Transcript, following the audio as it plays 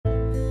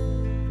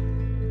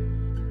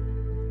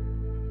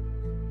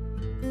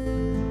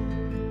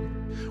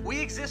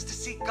exist to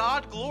see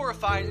God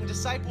glorified and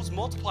disciples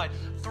multiplied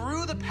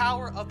through the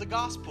power of the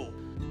gospel.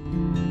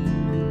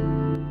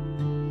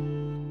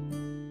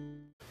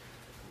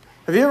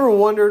 Have you ever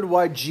wondered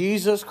why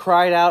Jesus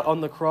cried out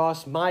on the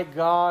cross, my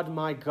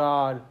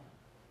God,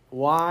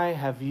 why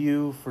have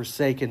you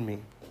forsaken me?"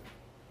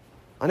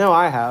 I know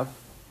I have.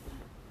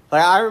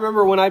 Like, I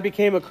remember when I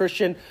became a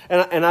Christian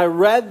and I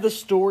read the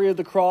story of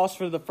the cross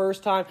for the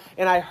first time,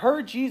 and I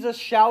heard Jesus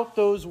shout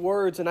those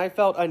words, and I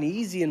felt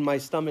uneasy in my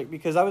stomach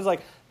because I was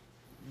like,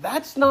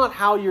 that's not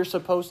how you're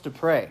supposed to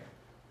pray.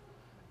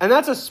 And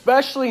that's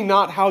especially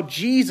not how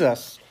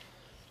Jesus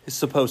is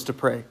supposed to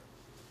pray.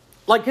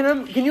 Like,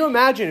 can you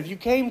imagine if you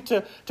came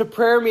to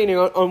prayer meeting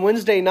on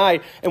Wednesday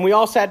night and we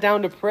all sat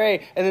down to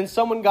pray, and then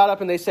someone got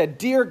up and they said,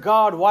 "Dear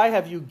God, why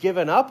have you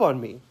given up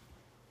on me?"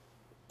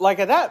 Like,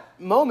 at that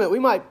moment, we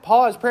might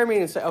pause prayer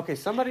meeting and say, okay,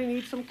 somebody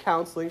needs some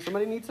counseling.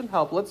 Somebody needs some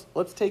help.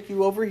 Let's take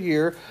you over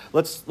here.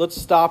 Let's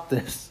stop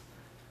this.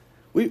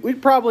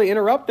 We'd probably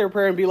interrupt their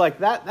prayer and be like,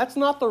 that's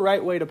not the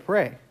right way to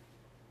pray.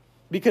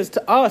 Because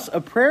to us, a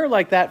prayer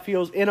like that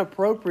feels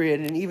inappropriate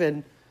and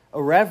even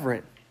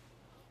irreverent.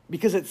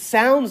 Because it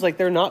sounds like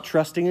they're not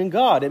trusting in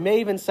God. It may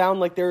even sound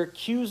like they're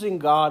accusing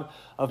God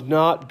of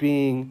not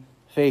being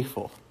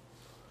faithful.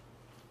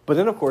 But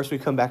then, of course, we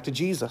come back to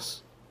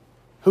Jesus,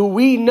 who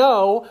we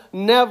know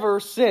never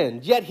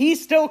sinned. Yet he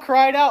still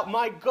cried out,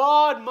 my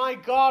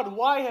God,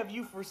 why have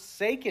you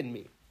forsaken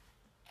me?"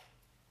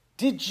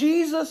 Did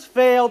Jesus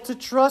fail to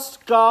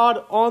trust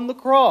God on the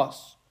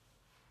cross?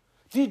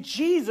 Did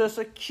Jesus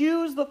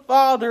accuse the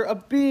Father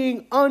of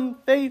being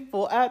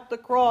unfaithful at the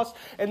cross?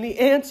 And the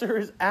answer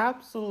is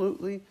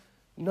absolutely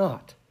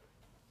not.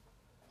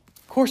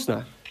 Of course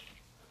not.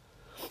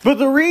 But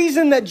the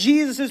reason that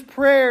Jesus'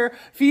 prayer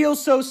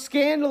feels so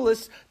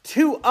scandalous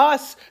to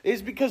us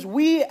is because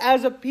we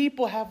as a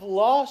people have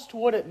lost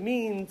what it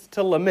means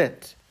to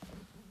lament.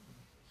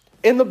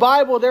 In the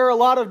Bible, there are a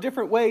lot of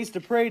different ways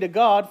to pray to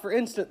God. For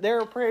instance,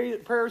 there are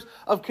prayers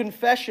of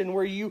confession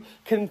where you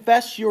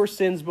confess your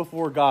sins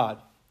before God.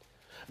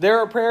 There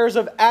are prayers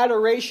of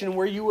adoration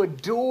where you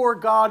adore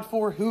God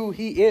for who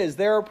He is.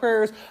 There are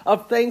prayers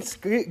of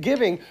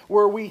thanksgiving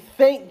where we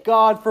thank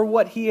God for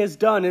what He has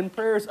done. And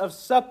prayers of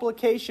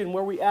supplication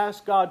where we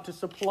ask God to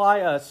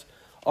supply us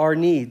our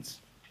needs.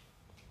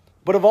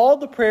 But of all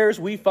the prayers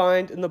we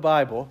find in the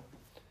Bible,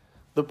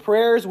 the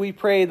prayers we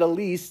pray the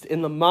least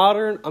in the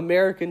modern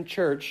American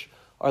church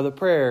are the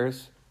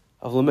prayers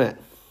of lament.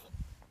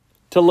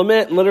 To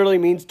lament literally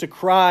means to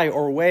cry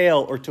or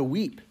wail or to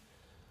weep.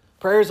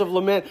 Prayers of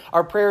lament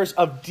are prayers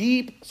of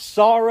deep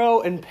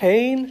sorrow and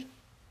pain.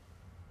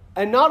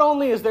 And not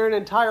only is there an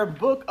entire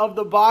book of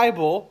the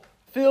Bible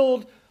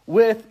filled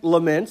with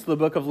laments, the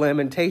book of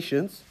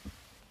Lamentations,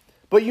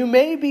 but you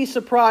may be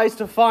surprised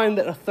to find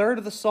that a third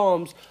of the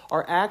Psalms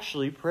are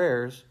actually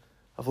prayers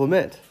of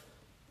lament.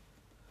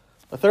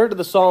 A third of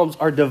the Psalms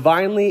are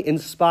divinely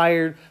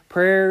inspired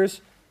prayers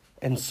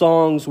and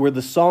songs where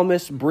the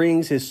psalmist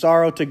brings his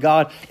sorrow to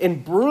God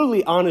in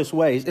brutally honest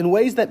ways, in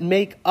ways that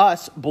make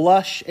us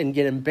blush and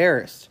get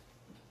embarrassed.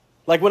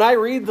 Like when I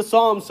read the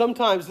Psalms,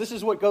 sometimes this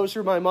is what goes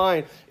through my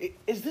mind.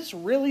 Is this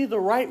really the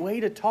right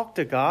way to talk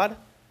to God?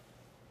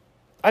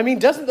 I mean,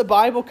 doesn't the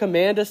Bible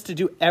command us to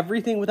do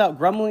everything without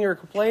grumbling or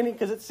complaining?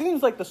 Because it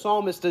seems like the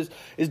psalmist is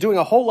doing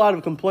a whole lot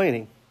of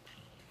complaining.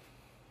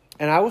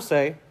 And I will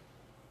say,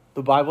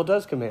 the Bible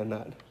does command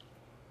that.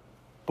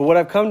 But what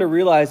I've come to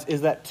realize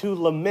is that to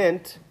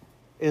lament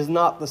is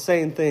not the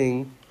same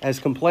thing as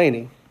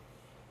complaining.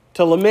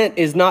 To lament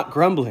is not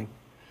grumbling.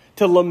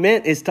 To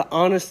lament is to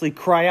honestly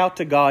cry out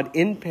to God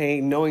in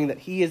pain, knowing that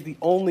He is the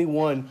only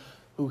one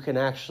who can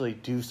actually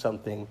do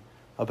something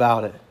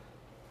about it.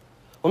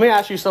 Let me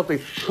ask you something.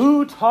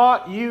 Who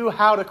taught you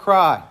how to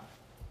cry?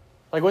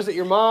 Like, was it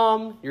your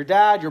mom, your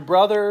dad, your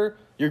brother,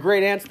 your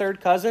great aunt's third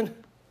cousin?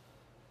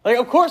 Like,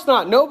 of course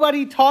not.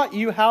 Nobody taught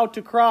you how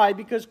to cry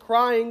because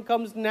crying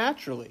comes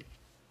naturally.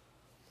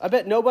 I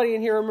bet nobody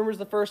in here remembers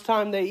the first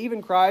time they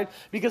even cried,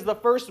 because the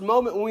first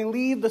moment when we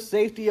leave the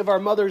safety of our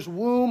mother's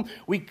womb,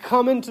 we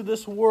come into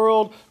this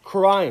world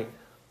crying.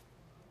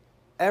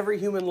 Every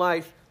human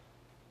life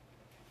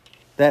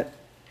that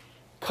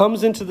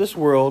comes into this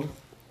world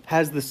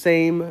has the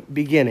same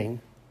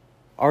beginning.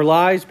 Our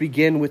lives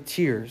begin with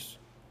tears,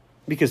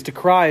 because to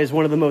cry is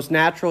one of the most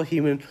natural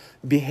human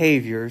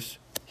behaviors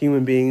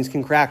human beings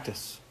can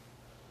practice.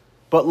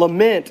 But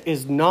lament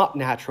is not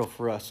natural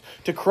for us.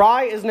 To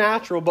cry is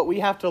natural, but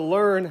we have to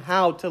learn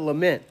how to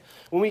lament.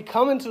 When we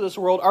come into this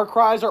world, our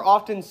cries are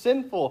often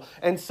sinful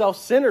and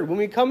self-centered. When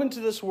we come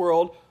into this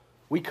world,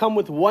 we come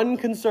with one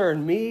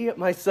concern: me,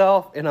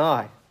 myself, and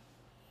I.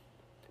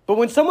 But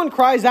when someone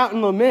cries out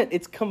in lament,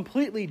 it's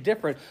completely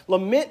different.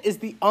 Lament is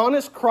the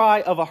honest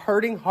cry of a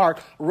hurting heart,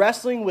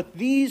 wrestling with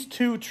these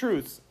two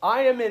truths: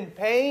 I am in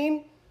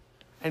pain,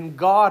 and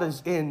God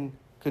is in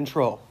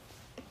control.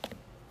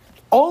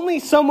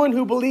 Only someone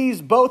who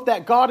believes both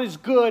that God is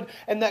good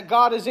and that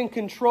God is in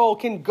control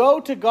can go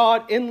to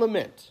God in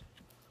lament.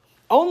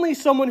 Only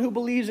someone who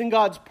believes in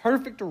God's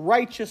perfect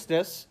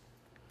righteousness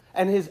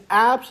and His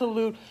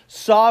absolute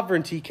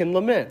sovereignty can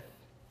lament.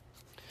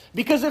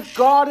 Because if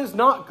God is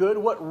not good,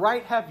 what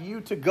right have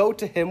you to go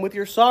to him with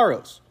your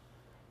sorrows?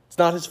 It's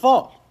not his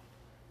fault.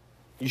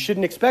 You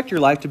shouldn't expect your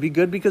life to be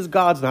good because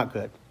God's not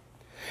good.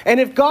 And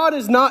if God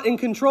is not in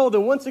control,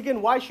 then once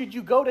again, why should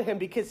you go to him?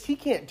 Because he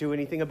can't do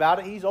anything about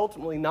it. He's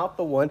ultimately not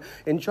the one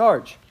in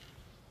charge.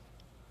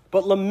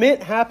 But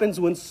lament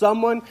happens when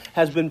someone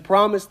has been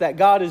promised that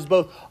God is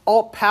both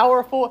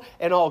all-powerful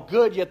and all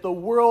good, yet the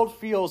world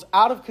feels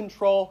out of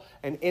control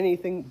and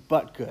anything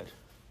but good.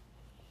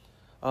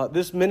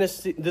 This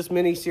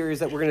mini-series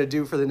that we're going to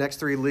do for the next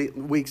 3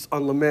 weeks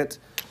on lament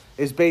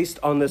is based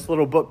on this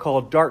little book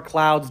called Dark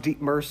Clouds, Deep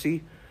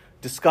Mercy,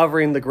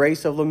 Discovering the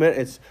Grace of Lament.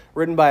 It's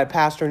written by a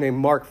pastor named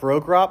Mark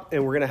Vrogrop,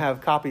 and we're going to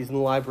have copies in the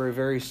library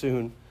very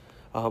soon.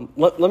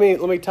 Let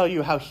me tell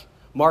you how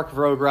Mark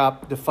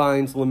Vrogrop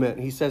defines lament.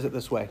 He says it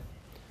this way.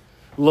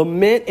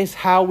 Lament is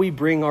how we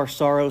bring our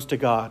sorrows to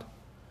God.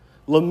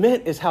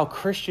 Lament is how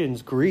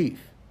Christians grieve.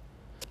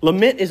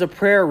 Lament is a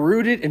prayer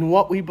rooted in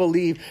what we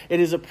believe. It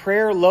is a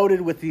prayer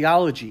loaded with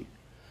theology.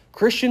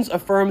 Christians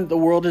affirm that the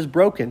world is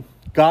broken.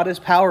 God is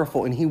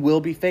powerful and he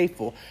will be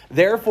faithful.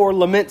 Therefore,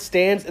 lament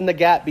stands in the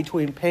gap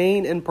between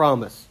pain and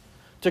promise.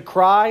 To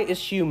cry is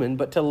human,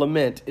 but to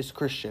lament is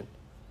Christian.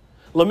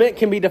 Lament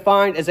can be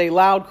defined as a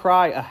loud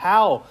cry, a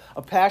howl,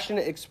 a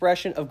passionate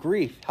expression of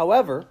grief.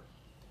 However,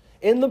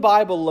 in the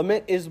Bible,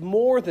 lament is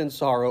more than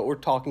sorrow or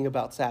talking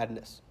about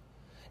sadness.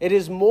 It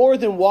is more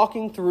than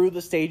walking through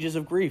the stages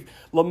of grief.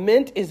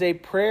 Lament is a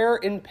prayer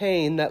in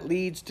pain that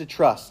leads to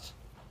trust.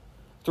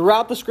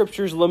 Throughout the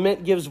scriptures,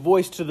 lament gives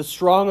voice to the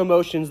strong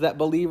emotions that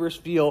believers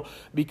feel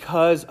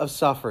because of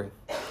suffering.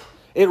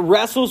 It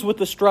wrestles with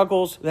the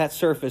struggles that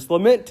surface.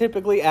 Lament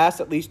typically asks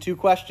at least 2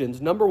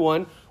 questions. Number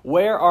 1,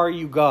 where are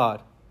you,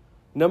 God?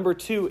 Number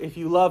 2, if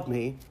you love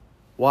me,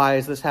 why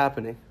is this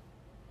happening?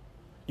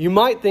 You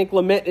might think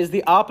lament is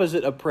the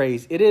opposite of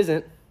praise. It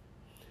isn't.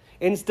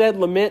 Instead,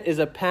 lament is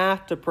a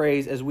path to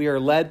praise as we are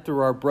led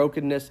through our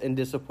brokenness and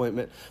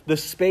disappointment. The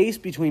space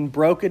between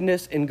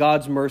brokenness and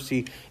God's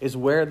mercy is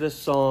where this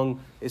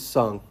song is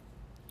sung.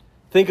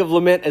 Think of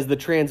lament as the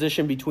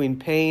transition between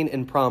pain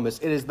and promise.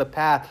 It is the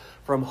path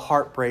from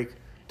heartbreak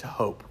to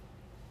hope.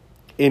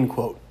 End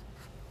quote.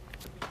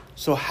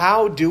 So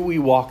how do we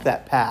walk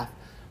that path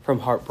from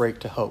heartbreak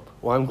to hope?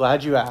 Well, I'm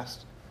glad you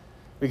asked.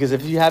 Because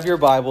if you have your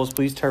Bibles,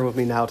 please turn with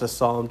me now to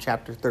Psalm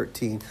chapter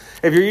 13.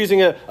 If you're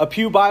using a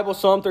Pew Bible,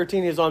 Psalm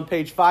 13 is on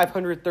page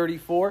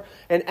 534.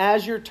 And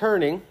as you're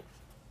turning,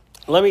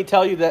 let me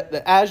tell you that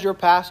as your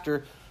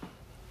pastor,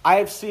 I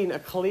have seen a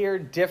clear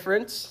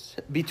difference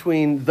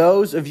between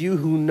those of you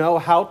who know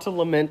how to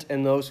lament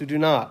and those who do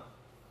not.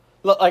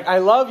 Look, I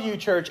love you,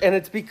 church, and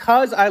it's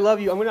because I love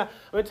you. I'm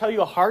gonna tell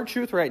you a hard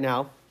truth right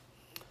now.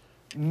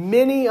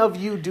 Many of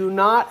you do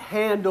not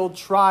handle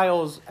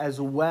trials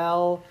as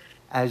well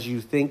as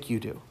you think you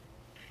do.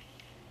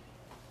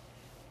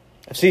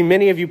 I've seen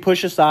many of you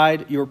push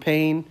aside your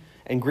pain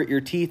and grit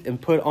your teeth and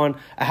put on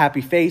a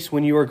happy face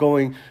when you are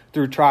going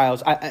through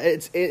trials.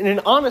 It's in an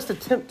honest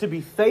attempt to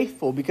be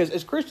faithful, because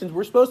as Christians,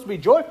 we're supposed to be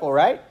joyful,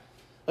 right?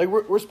 Like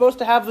we're supposed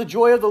to have the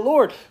joy of the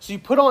Lord. So you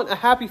put on a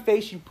happy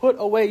face, you put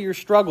away your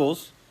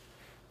struggles.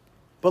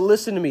 But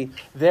listen to me,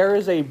 there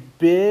is a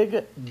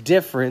big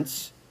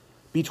difference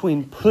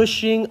between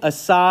pushing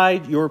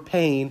aside your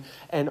pain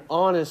and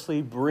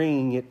honestly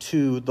bringing it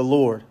to the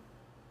Lord.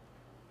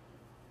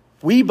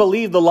 We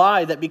believe the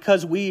lie that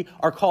because we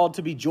are called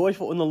to be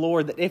joyful in the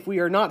Lord, that if we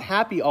are not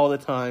happy all the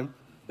time,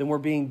 then we're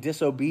being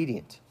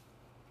disobedient.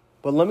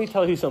 But let me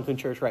tell you something,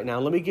 church, right now.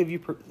 Let me give you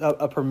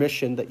a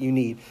permission that you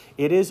need.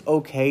 It is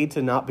okay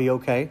to not be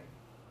okay.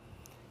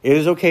 It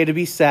is okay to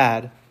be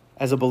sad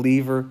as a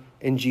believer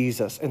in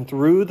Jesus. And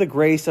through the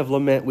grace of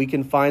lament, we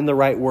can find the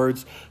right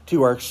words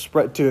to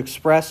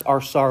express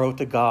our sorrow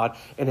to God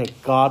in a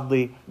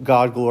godly,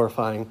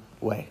 God-glorifying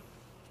way.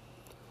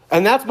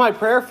 And that's my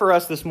prayer for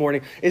us this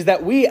morning, is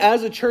that we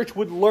as a church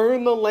would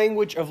learn the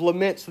language of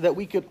lament so that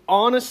we could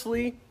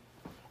honestly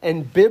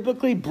and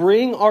biblically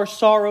bring our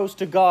sorrows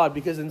to God.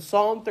 Because in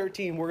Psalm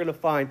 13, we're going to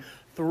find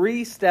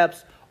 3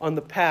 steps on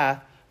the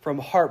path from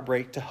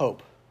heartbreak to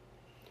hope.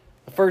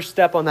 The first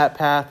step on that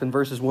path in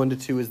verses 1 to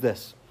 2 is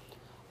this: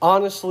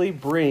 honestly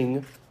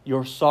bring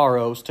your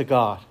sorrows to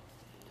God.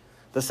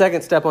 The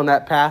second step on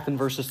that path in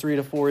verses 3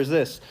 to 4 is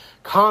this: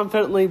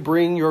 confidently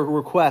bring your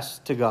requests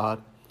to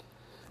God.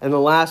 And the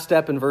last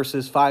step in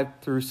verses 5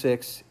 through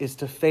 6 is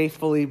to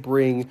faithfully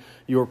bring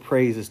your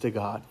praises to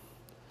God.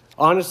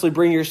 Honestly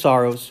bring your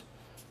sorrows,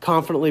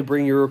 confidently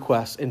bring your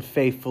requests, and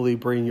faithfully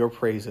bring your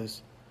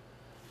praises.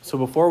 So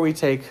before we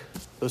take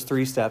those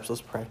 3 steps,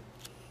 let's pray.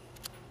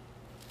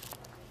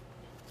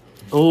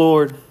 Oh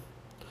Lord,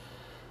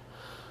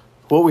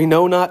 what we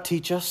know not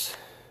teach us,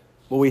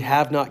 what we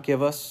have not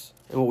give us,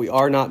 and what we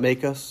are not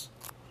make us.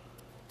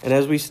 And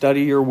as we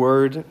study your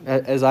word,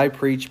 as I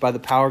preach by the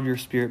power of your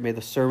Spirit, may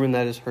the sermon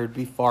that is heard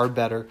be far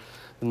better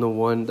than the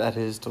one that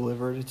is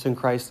delivered. It's in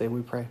Christ's name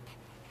we pray.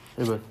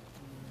 Amen.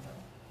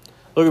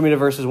 Look at me to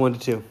verses 1 to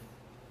 2.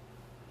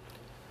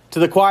 To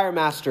the choir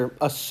master,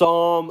 a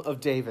psalm of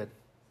David.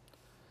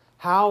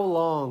 How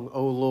long,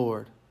 O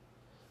Lord,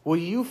 Will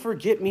you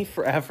forget me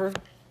forever?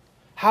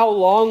 How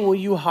long will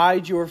you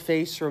hide your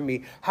face from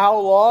me? How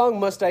long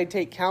must I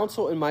take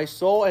counsel in my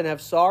soul and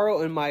have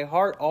sorrow in my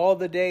heart all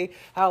the day?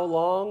 How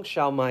long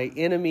shall my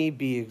enemy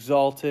be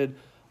exalted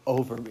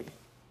over me?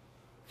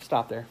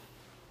 Stop there.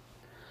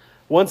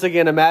 Once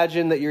again,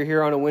 imagine that you're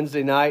here on a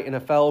Wednesday night and a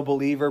fellow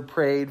believer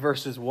prayed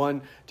verses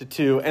 1 to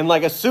 2. And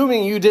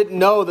assuming you didn't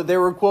know that they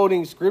were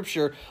quoting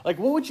scripture, what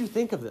would you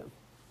think of them?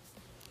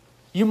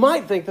 You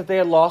might think that they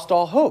had lost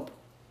all hope.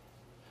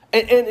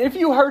 And if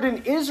you heard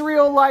an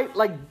Israelite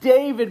like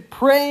David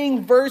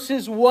praying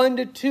verses 1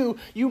 to 2,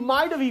 you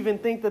might have even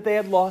think that they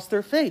had lost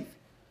their faith.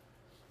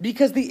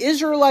 Because the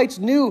Israelites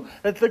knew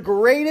that the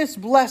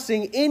greatest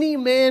blessing any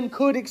man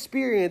could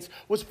experience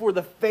was for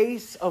the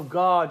face of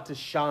God to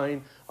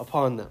shine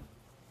upon them.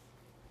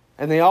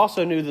 And they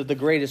also knew that the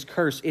greatest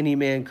curse any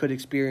man could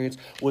experience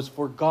was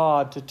for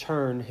God to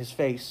turn his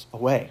face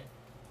away.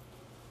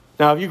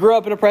 Now, if you grew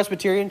up in a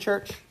Presbyterian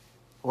church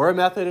or a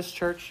Methodist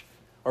church,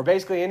 or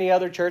basically any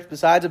other church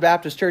besides a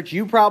Baptist church,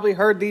 you probably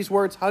heard these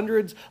words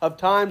hundreds of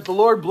times. The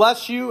Lord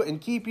bless you and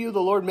keep you.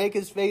 The Lord make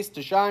his face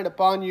to shine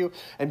upon you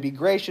and be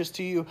gracious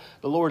to you.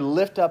 The Lord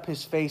lift up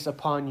his face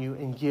upon you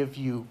and give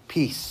you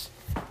peace.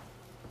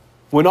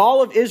 When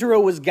all of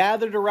Israel was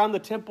gathered around the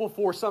temple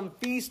for some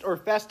feast or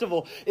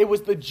festival, it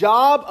was the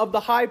job of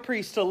the high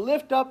priest to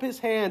lift up his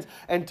hands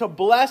and to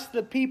bless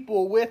the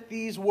people with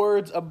these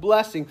words of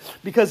blessing.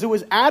 Because it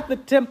was at the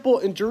temple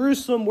in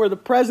Jerusalem where the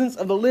presence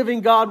of the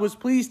living God was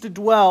pleased to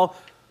dwell,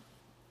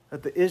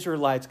 that the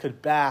Israelites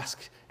could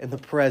bask in the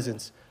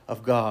presence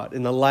of God,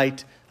 in the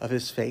light of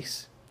his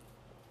face.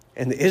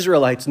 And the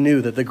Israelites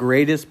knew that the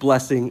greatest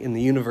blessing in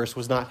the universe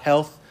was not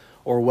health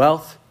or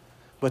wealth,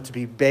 but to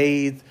be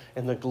bathed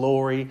in the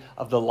glory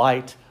of the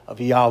light of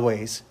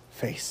Yahweh's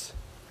face.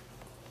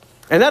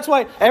 And that's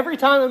why every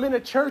time I'm in a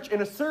church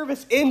and a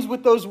service ends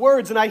with those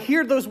words, and I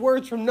hear those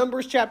words from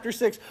Numbers chapter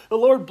 6, the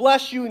Lord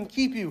bless you and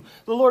keep you.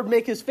 The Lord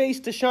make his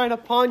face to shine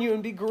upon you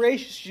and be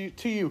gracious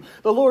to you.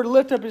 The Lord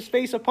lift up his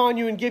face upon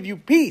you and give you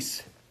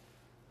peace.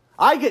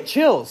 I get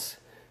chills.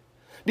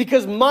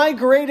 Because my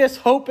greatest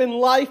hope in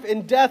life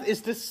and death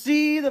is to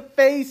see the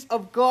face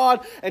of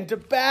God and to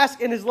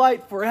bask in his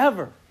light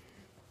forever.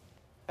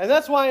 And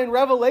that's why in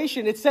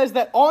Revelation it says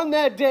that on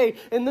that day,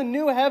 in the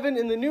new heaven,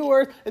 in the new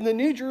earth, in the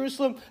new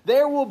Jerusalem,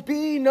 there will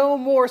be no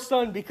more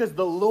sun because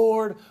the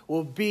Lord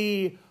will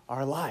be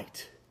our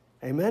light.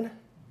 Amen?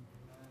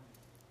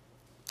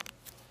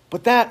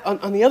 But that,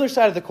 on the other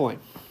side of the coin,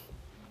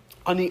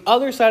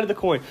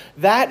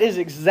 that is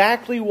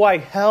exactly why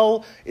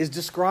hell is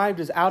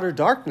described as outer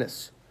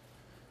darkness.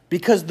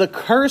 Because the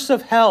curse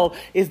of hell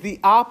is the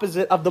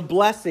opposite of the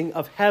blessing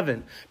of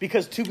heaven.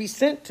 Because to be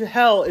sent to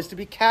hell is to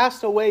be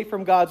cast away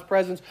from God's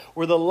presence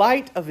where the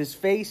light of his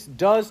face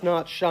does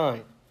not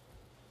shine.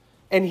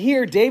 And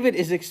here David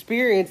is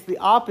experiencing the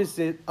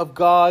opposite of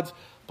God's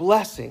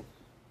blessing.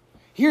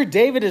 Here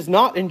David is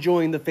not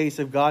enjoying the face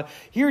of God.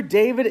 Here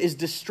David is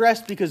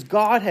distressed because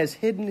God has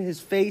hidden his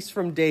face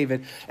from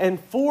David. And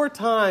 4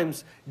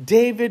 times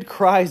David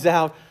cries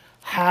out,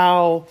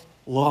 "How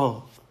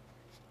long?"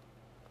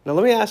 Now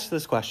let me ask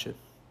this question.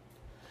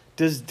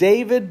 Does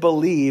David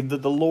believe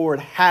that the Lord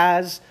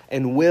has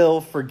and will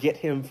forget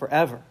him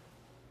forever?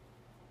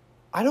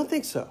 I don't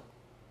think so.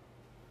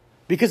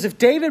 Because if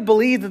David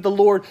believed that the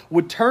Lord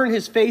would turn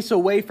his face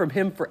away from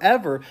him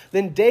forever,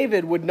 then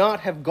David would not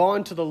have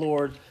gone to the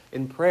Lord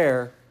in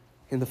prayer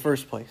in the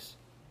first place.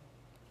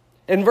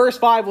 In verse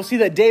 5, we'll see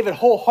that David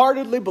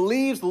wholeheartedly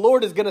believes the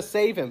Lord is going to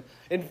save him.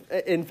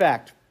 In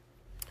fact,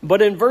 but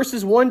in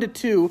verses 1 to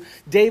 2,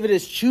 David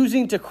is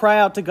choosing to cry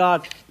out to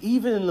God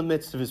even in the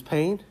midst of his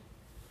pain,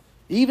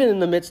 even in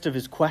the midst of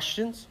his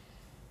questions.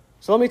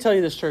 So let me tell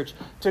you this, church.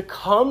 To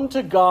come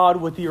to God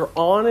with your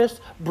honest,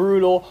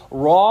 brutal,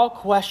 raw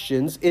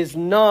questions is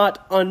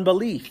not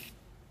unbelief.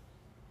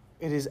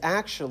 It is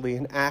actually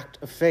an act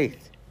of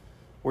faith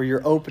where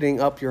you're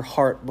opening up your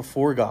heart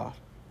before God.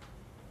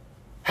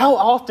 How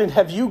often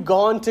have you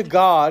gone to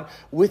God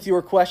with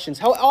your questions?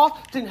 How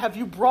often have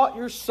you brought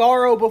your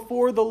sorrow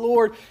before the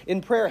Lord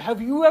in prayer?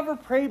 Have you ever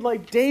prayed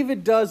like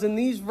David does in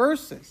these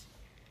verses?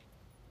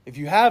 If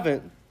you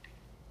haven't,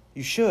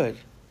 you should.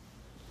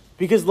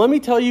 Because let me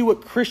tell you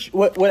let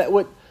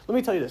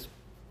me tell you this.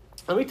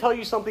 Let me tell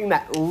you something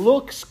that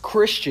looks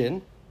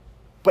Christian,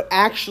 but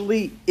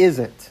actually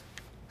isn't.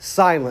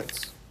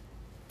 Silence.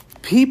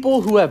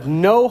 People who have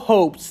no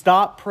hope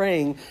stop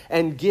praying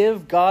and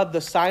give God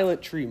the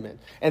silent treatment.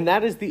 And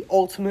that is the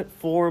ultimate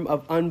form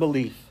of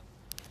unbelief.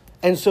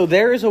 And so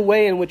there is a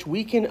way in which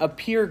we can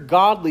appear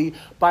godly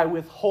by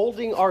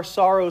withholding our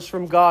sorrows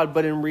from God.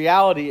 But in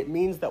reality, it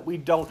means that we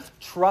don't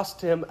trust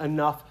him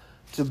enough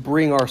to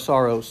bring our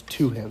sorrows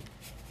to him.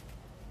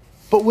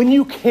 But when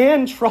you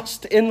can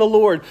trust in the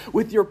Lord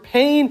with your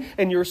pain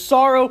and your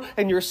sorrow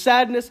and your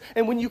sadness,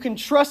 and when you can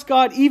trust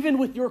God even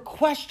with your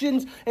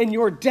questions and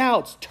your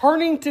doubts,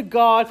 turning to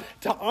God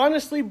to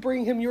honestly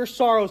bring him your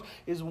sorrows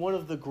is one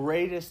of the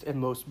greatest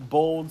and most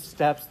bold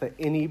steps that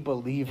any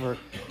believer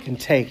can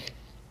take.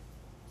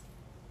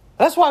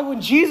 That's why when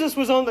Jesus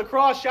was on the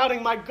cross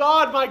shouting, my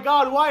God,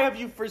 why have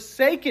you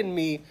forsaken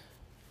me?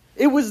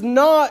 It was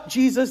not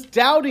Jesus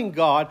doubting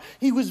God.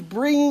 He was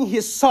bringing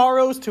his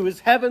sorrows to his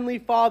heavenly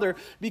Father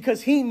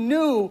because he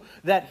knew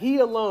that he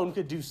alone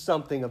could do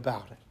something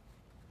about it.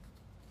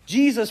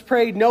 Jesus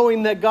prayed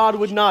knowing that God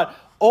would not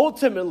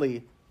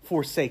ultimately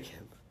forsake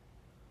him.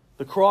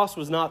 The cross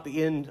was not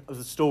the end of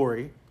the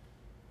story,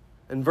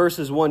 and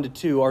verses 1 to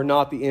 2 are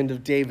not the end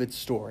of David's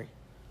story.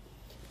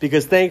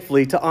 Because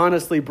thankfully, to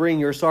honestly bring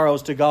your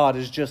sorrows to God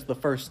is just the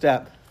first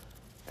step.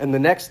 And the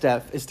next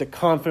step is to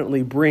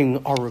confidently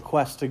bring our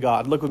requests to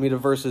God. Look with me to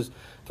verses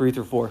 3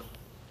 through 4.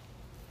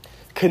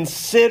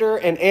 Consider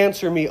and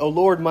answer me, O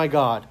Lord my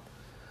God.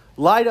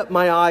 Light up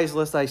my eyes,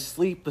 lest I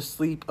sleep the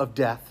sleep of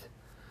death.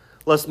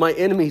 Lest my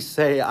enemies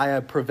say I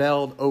have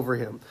prevailed over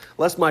him.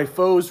 Lest my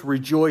foes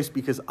rejoice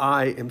because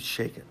I am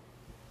shaken.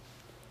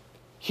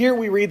 Here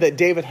we read that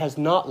David has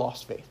not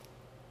lost faith.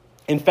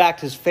 In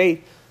fact, his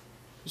faith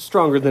is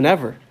stronger than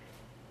ever.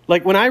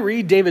 Like when I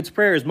read David's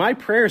prayers, my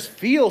prayers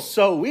feel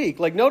so weak.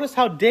 Like notice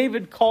how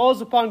David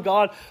calls upon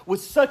God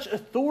with such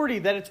authority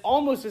that it's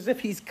almost as if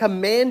he's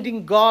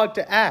commanding God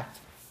to act.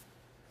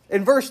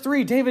 In verse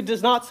 3, David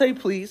does not say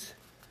please.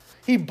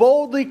 He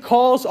boldly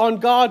calls on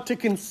God to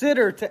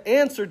consider, to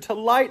answer, to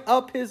light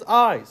up his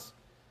eyes.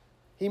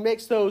 He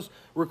makes those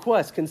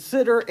requests.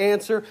 Consider,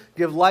 answer,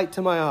 give light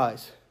to my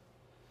eyes.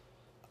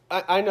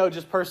 I know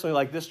just personally,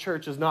 like this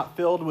church is not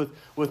filled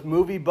with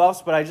movie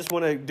buffs, but I just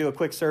want to do a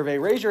quick survey.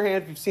 Raise your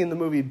hand if you've seen the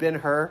movie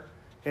Ben-Hur.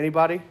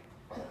 Anybody?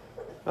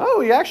 Oh,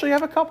 we actually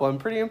have a couple. I'm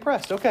pretty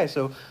impressed. Okay,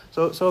 so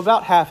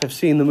about half have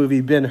seen the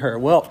movie Ben-Hur.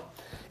 Well,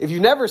 if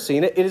you've never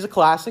seen it, it is a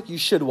classic. You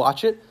should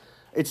watch it.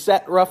 It's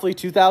set roughly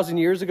 2,000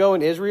 years ago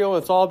in Israel.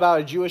 It's all about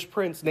a Jewish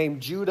prince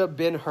named Judah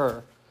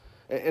Ben-Hur.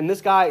 And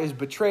this guy is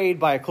betrayed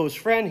by a close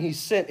friend. He's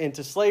sent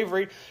into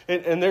slavery.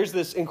 And there's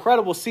this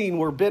incredible scene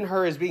where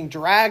Ben-Hur is being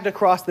dragged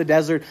across the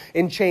desert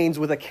in chains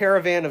with a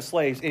caravan of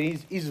slaves. And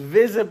he's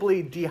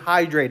visibly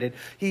dehydrated.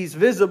 He's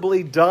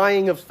visibly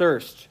dying of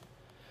thirst.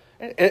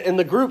 And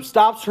the group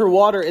stops for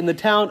water in the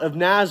town of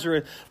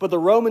Nazareth. But the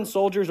Roman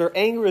soldiers are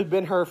angry with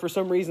Ben-Hur for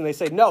some reason. They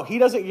say, no, he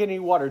doesn't get any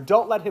water.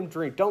 Don't let him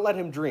drink. Don't let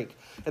him drink.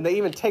 And they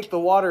even take the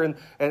water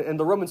and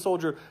the Roman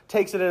soldier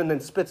takes it in and then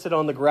spits it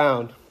on the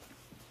ground.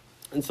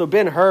 And so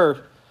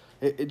Ben-Hur,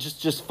 it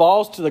just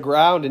falls to the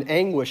ground in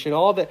anguish. And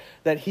all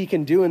that he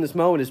can do in this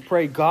moment is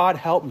pray, God,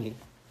 help me.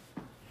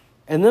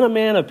 And then a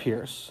man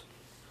appears.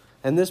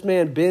 And this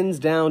man bends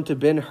down to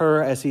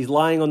Ben-Hur as he's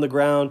lying on the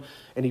ground.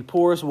 And he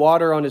pours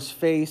water on his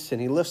face. And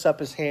he lifts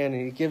up his hand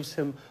and he gives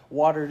him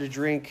water to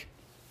drink.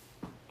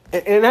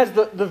 And as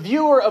the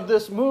viewer of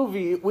this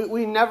movie,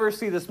 we never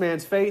see this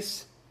man's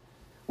face.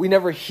 We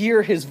never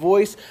hear his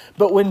voice,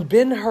 but when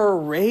Ben-Hur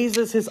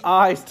raises his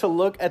eyes to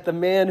look at the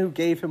man who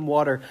gave him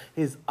water,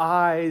 his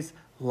eyes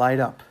light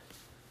up.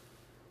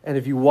 And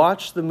if you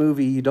watch the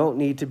movie, you don't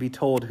need to be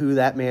told who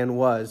that man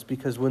was,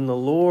 because when the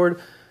Lord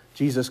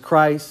Jesus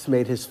Christ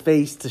made his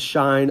face to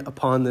shine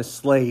upon this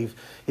slave,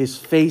 his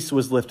face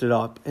was lifted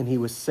up and he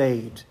was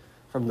saved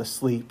from the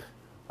sleep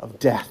of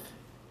death.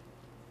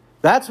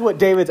 That's what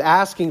David's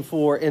asking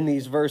for in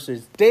these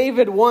verses.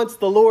 David wants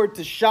the Lord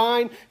to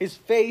shine his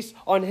face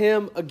on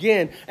him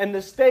again. And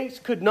the stakes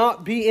could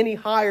not be any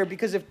higher,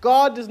 because if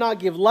God does not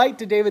give light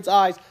to David's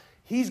eyes,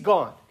 he's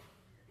gone.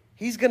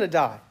 He's going to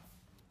die.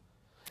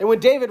 And when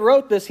David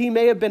wrote this, he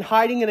may have been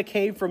hiding in a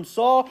cave from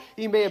Saul.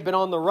 He may have been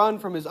on the run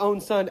from his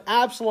own son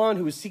Absalom,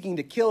 who was seeking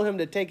to kill him,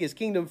 to take his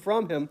kingdom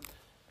from him.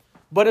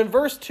 But in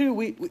verse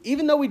 2,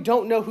 even though we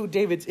don't know who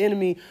David's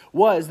enemy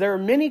was, there are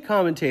many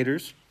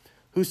commentators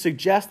who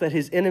suggest that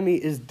his enemy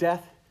is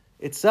death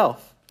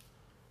itself.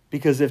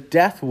 Because if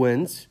death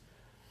wins,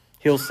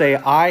 he'll say,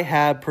 I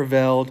have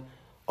prevailed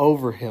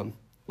over him,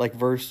 like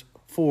verse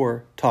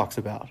 4 talks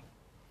about.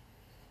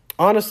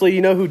 Honestly, you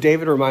know who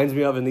David reminds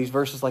me of in these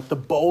verses? Like the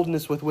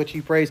boldness with which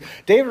he prays.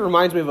 David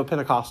reminds me of a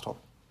Pentecostal.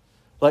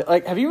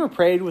 Like, have you ever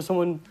prayed with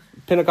someone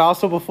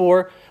Pentecostal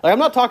before? Like, I'm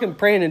not talking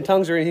praying in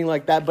tongues or anything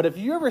like that, but if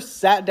you ever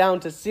sat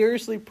down to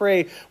seriously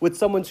pray with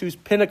someone who's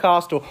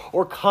Pentecostal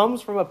or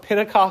comes from a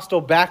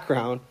Pentecostal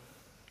background,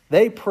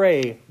 they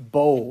pray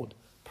bold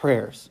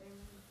prayers.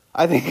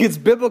 I think it's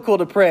biblical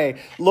to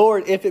pray,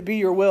 Lord, if it be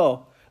your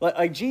will.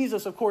 Like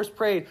Jesus, of course,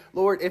 prayed,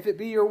 Lord, if it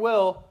be your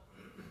will,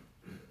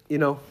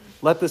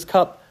 let this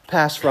cup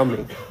pass from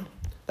me.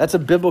 That's a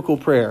biblical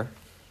prayer.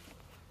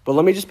 But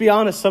let me just be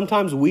honest,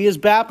 sometimes we as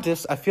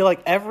Baptists, I feel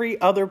like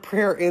every other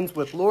prayer ends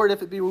with, Lord,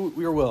 if it be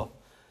your will.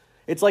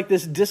 It's like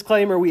this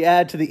disclaimer we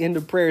add to the end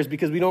of prayers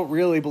because we don't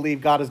really believe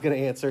God is going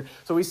to answer.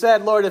 So we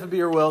said, Lord, if it be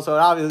your will. So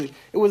obviously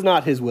it was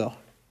not his will.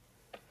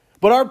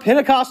 But our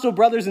Pentecostal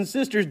brothers and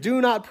sisters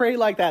do not pray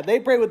like that. They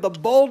pray with the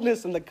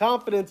boldness and the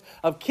confidence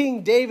of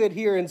King David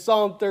here in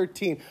Psalm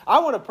 13.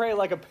 I want to pray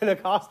like a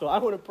Pentecostal. I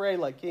want to pray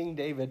like King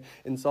David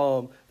in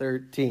Psalm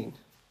 13.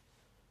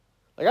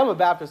 Like, I'm a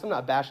Baptist. I'm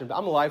not bashing, but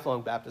I'm a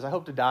lifelong Baptist. I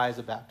hope to die as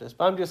a Baptist.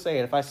 But I'm just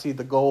saying, if I see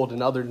the gold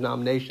in other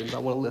denominations, I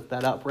want to lift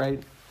that up,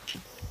 right?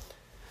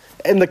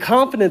 And the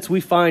confidence we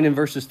find in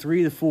verses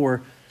 3 to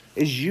 4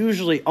 is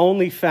usually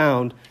only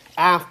found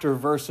after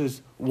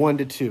verses 1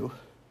 to 2.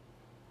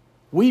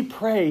 We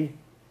pray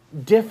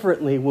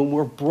differently when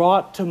we're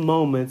brought to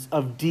moments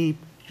of deep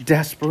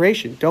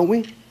desperation, don't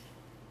we?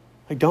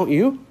 Like, don't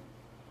you?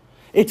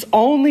 It's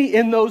only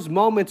in those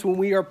moments when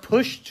we are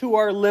pushed to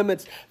our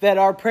limits that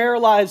our prayer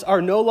lives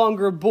are no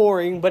longer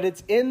boring, but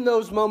it's in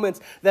those moments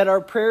that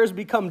our prayers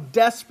become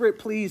desperate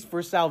pleas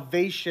for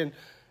salvation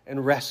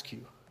and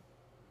rescue.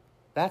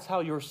 That's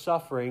how your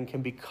suffering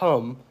can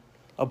become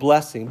a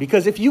blessing.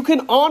 Because if you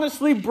can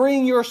honestly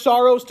bring your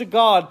sorrows to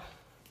God,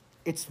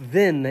 it's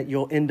then that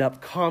you'll end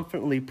up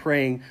confidently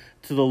praying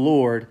to the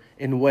Lord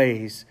in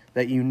ways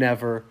that you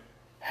never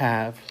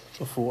have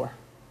before.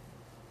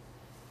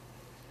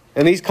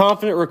 And these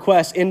confident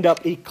requests end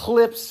up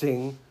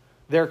eclipsing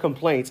their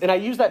complaints. And I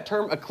use that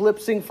term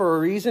eclipsing for a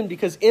reason,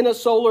 because in a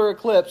solar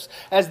eclipse,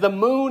 as the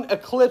moon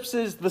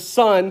eclipses the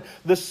sun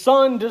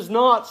does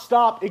not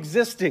stop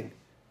existing.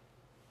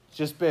 It's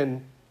just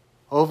been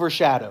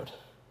overshadowed.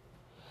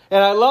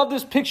 And I love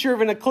this picture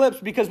of an eclipse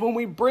because when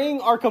we bring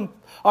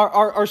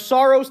our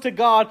sorrows to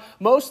God,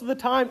 most of the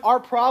time our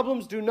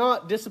problems do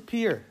not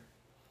disappear.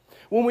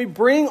 When we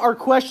bring our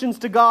questions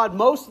to God,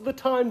 most of the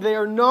time they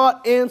are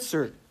not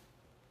answered.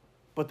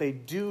 But they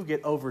do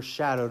get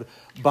overshadowed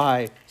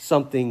by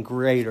something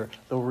greater,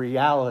 the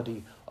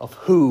reality of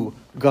who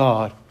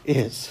God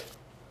is.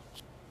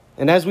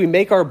 And as we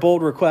make our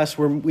bold requests,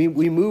 we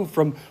move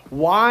from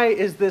why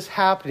is this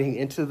happening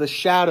into the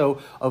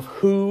shadow of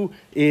who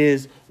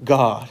is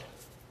God.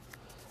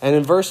 And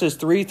in verses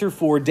 3 through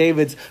 4,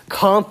 David's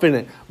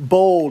confident,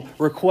 bold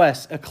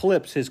requests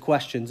eclipse his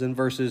questions in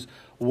verses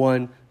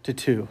 1 to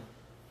 2.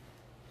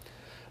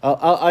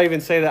 I'll even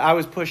say that I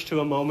was pushed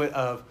to a moment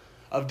of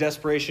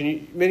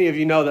desperation. Many of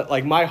you know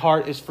that my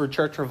heart is for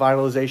church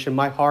revitalization.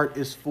 My heart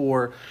is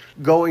for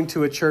going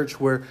to a church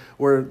where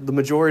the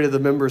majority of the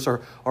members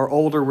are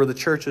older, where the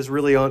church is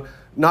really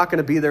not going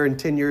to be there in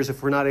 10 years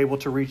if we're not able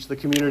to reach the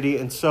community.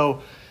 And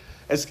so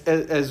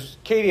as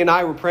Katie and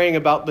I were praying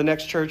about the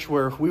next church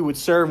where we would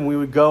serve and we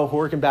would go,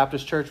 Horicon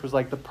Baptist Church was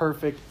like the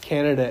perfect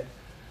candidate.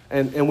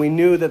 And we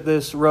knew that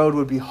this road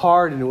would be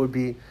hard and it would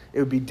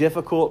be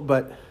difficult,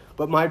 but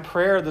my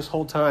prayer this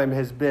whole time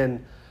has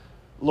been,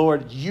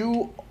 Lord,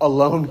 you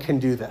alone can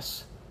do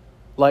this.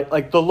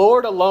 Like the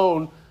Lord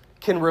alone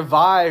can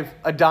revive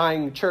a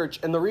dying church.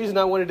 And the reason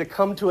I wanted to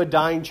come to a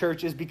dying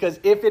church is because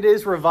if it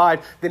is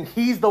revived, then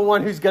he's the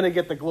one who's going to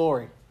get the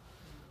glory.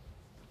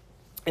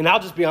 And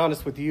I'll just be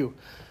honest with you.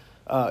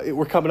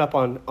 We're coming up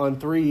on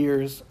 3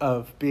 years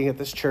of being at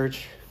this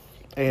church.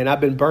 And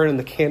I've been burning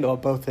the candle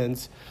at both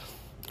ends.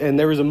 And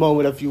there was a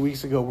moment a few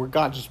weeks ago where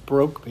God just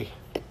broke me.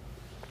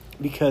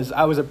 Because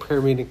I was at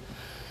prayer meeting.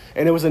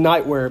 And it was a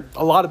night where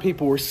a lot of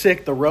people were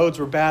sick. The roads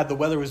were bad. The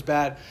weather was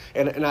bad.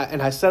 And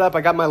I set up.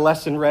 I got my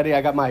lesson ready.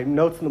 I got my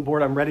notes on the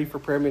board. I'm ready for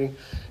prayer meeting.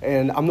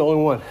 And I'm the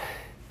only one.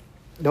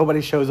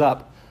 Nobody shows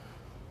up.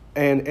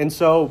 And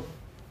so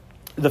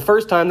the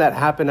first time that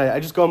happened, I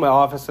just go in my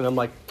office and I'm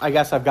like, I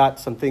guess I've got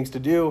some things to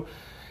do.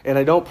 And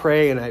I don't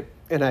pray. And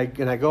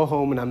I go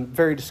home and I'm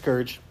very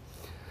discouraged.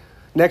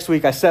 Next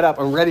week I set up.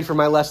 I'm ready for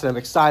my lesson. I'm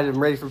excited.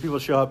 I'm ready for people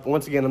to show up.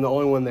 Once again, I'm the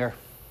only one there.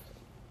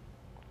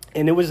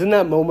 And it was in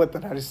that moment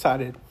that I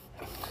decided,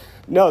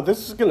 no,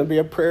 this is going to be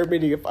a prayer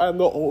meeting if I'm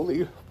the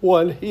only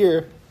one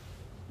here.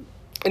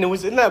 And it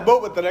was in that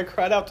moment that I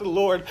cried out to the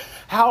Lord,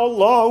 how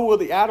long will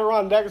the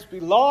Adirondacks be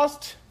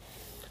lost?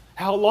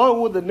 How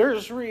long will the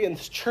nursery and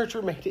this church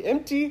remain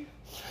empty?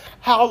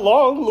 How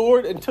long,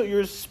 Lord, until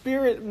your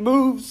spirit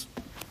moves?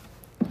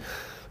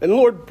 And the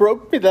Lord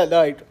broke me that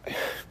night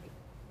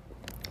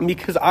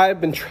because I've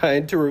been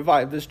trying to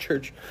revive this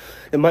church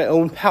in my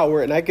own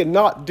power, and I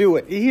cannot do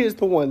it. He is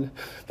the one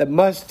that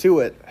must do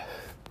it.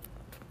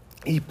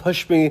 He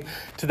pushed me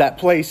to that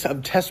place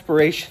of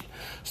desperation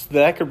so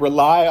that I could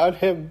rely on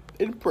him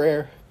in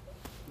prayer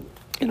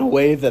in a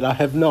way that I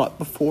have not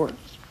before.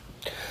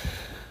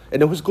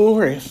 And it was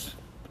glorious.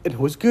 And it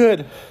was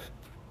good.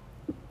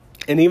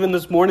 And even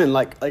this morning,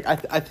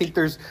 I think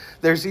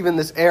there's even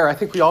this air. I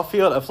think we all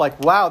feel it of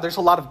wow, there's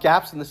a lot of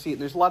gaps in the seat.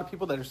 And there's a lot of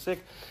people that are sick.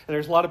 And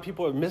there's a lot of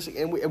people that are missing.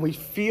 And we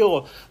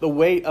feel the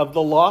weight of the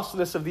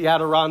lostness of the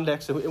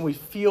Adirondacks. And we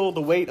feel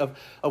the weight of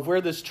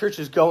where this church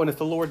is going if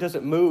the Lord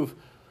doesn't move.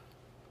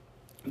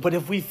 But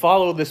if we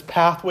follow this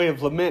pathway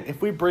of lament,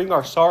 if we bring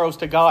our sorrows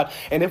to God,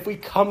 and if we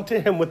come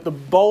to him with the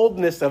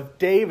boldness of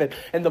David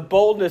and the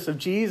boldness of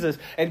Jesus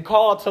and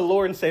call out to the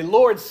Lord and say,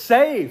 Lord,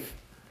 save.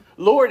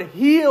 Lord,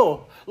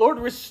 heal. Lord,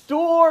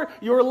 restore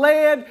your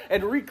land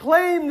and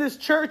reclaim this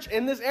church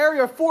in this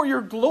area for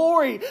your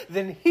glory,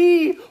 then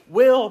he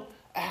will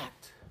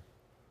act.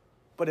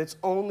 But it's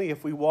only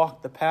if we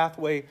walk the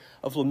pathway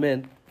of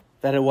lament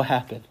that it will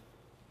happen.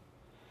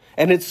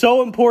 And it's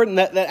so important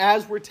that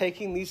as we're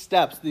taking these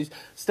steps, these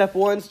step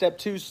 1, step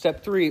 2,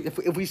 step 3,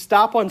 if we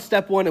stop on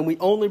step 1 and we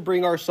only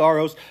bring our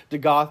sorrows to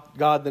God,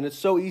 then it's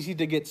so easy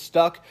to get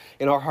stuck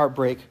in our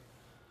heartbreak.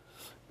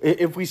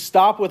 If we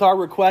stop with our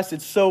requests,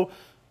 it's so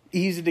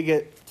easy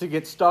to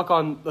get stuck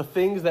on the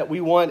things that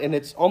we want, and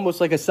it's almost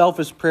like a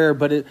selfish prayer.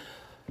 But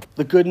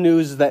the good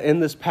news is that in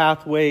this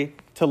pathway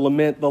to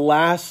lament, the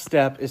last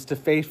step is to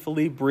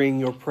faithfully bring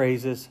your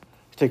praises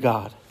to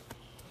God.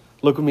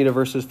 Look with me to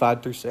verses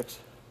 5 through 6.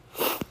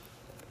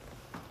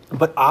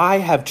 But I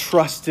have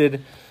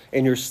trusted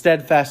in your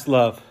steadfast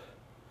love.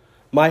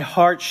 My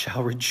heart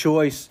shall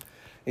rejoice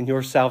in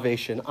your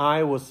salvation.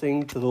 I will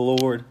sing to the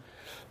Lord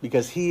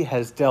because he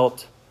has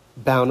dealt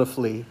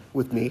bountifully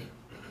with me.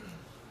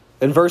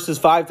 In verses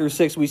 5 through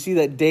 6, we see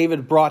that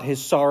David brought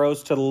his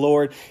sorrows to the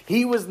Lord.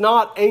 He was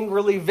not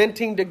angrily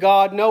venting to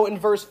God. No, in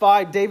verse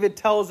 5, David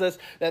tells us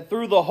that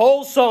through the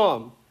whole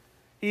psalm,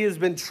 he has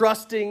been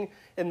trusting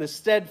in the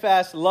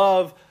steadfast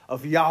love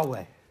of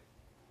Yahweh.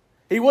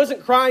 He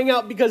wasn't crying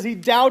out because he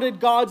doubted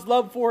God's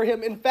love for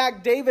him. In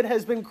fact, David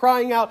has been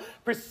crying out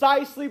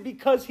precisely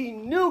because he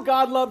knew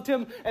God loved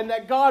him and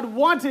that God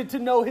wanted to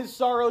know his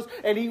sorrows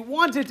and he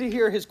wanted to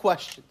hear his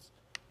questions.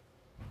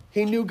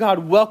 He knew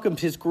God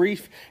welcomed his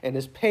grief and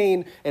his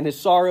pain and his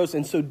sorrows.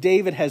 And so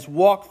David has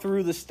walked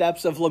through the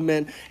steps of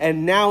lament.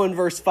 And now in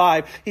verse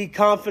 5, he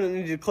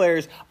confidently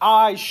declares,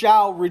 I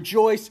shall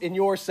rejoice in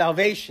your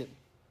salvation.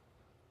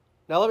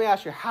 Now let me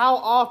ask you, how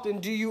often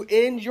do you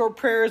end your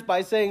prayers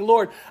by saying,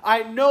 Lord,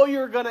 I know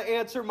you're going to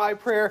answer my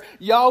prayer.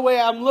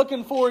 Yahweh, I'm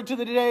looking forward to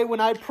the day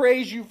when I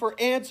praise you for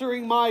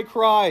answering my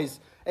cries.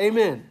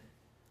 Amen.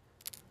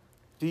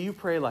 Do you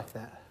pray like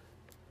that?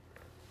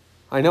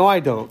 I know I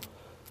don't.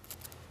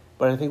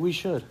 But I think we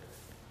should.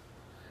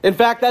 In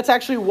fact, that's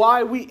actually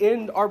why we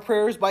end our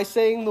prayers by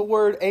saying the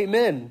word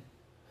amen.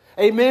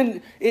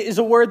 Amen is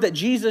a word that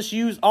Jesus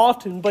used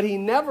often, but he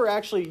never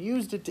actually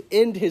used it to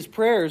end his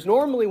prayers.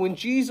 Normally, when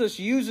Jesus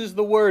uses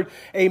the word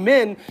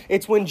amen,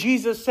 it's when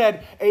Jesus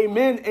said,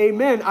 amen,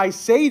 amen, I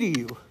say to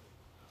you.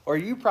 Or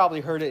you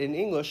probably heard it in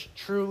English,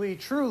 truly,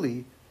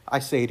 truly, I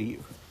say to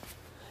you.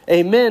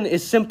 Amen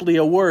is simply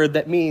a word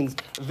that means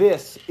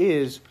this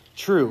is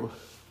true.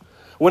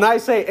 When I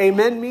say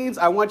amen means,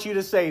 I want you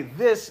to say,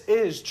 this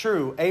is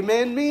true.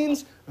 Amen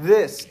means,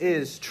 this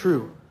is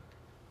true.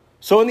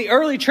 So in the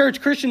early church,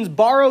 Christians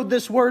borrowed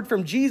this word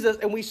from Jesus,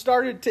 and we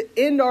started to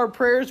end our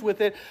prayers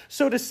with it,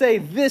 so to say,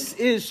 this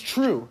is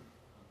true.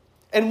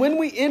 And when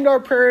we end our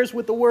prayers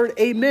with the word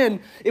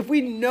amen, if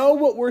we know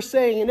what we're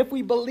saying, and if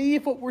we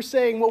believe what we're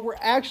saying, what we're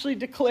actually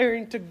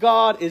declaring to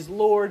God is,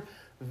 Lord,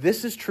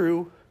 this is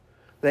true,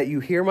 that you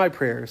hear my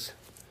prayers,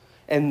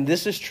 and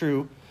this is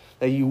true,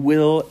 that you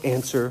will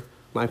answer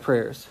my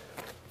prayers.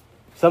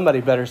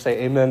 Somebody better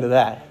say amen to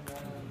that.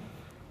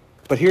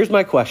 But here's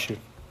my question.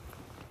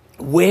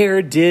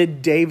 Where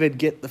did David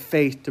get the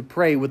faith to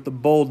pray with the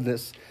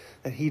boldness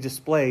that he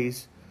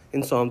displays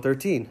in Psalm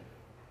 13?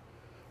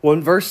 Well,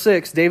 in verse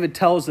 6, David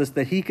tells us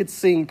that he could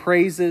sing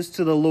praises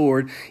to the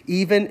Lord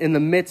even in the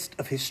midst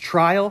of his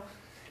trial,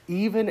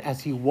 even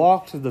as he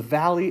walked through the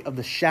valley of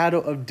the shadow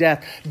of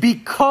death,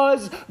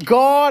 because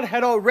God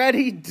had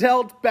already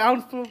dealt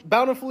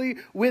bountifully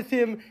with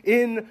him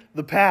in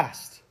the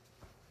past.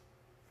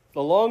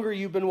 The longer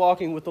you've been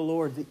walking with the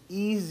Lord, the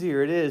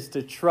easier it is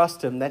to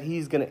trust him that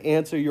he's going to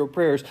answer your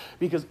prayers,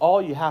 because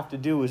all you have to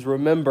do is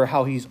remember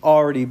how he's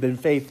already been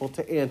faithful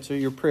to answer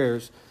your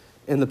prayers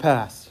in the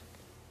past.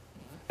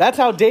 That's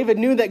how David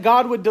knew that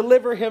God would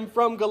deliver him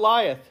from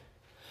Goliath.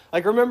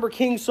 Like, remember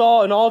King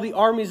Saul and all the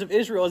armies of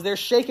Israel as they're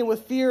shaken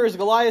with fear as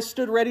Goliath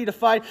stood ready to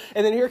fight.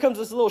 And then here comes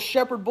this little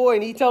shepherd boy,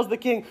 and he tells the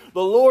king,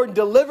 the Lord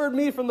delivered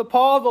me from the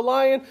paw of the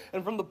lion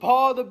and from the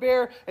paw of the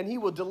bear, and he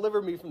will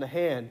deliver me from the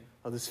hand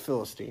of this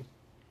Philistine.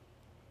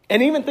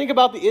 And even think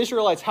about the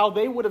Israelites, how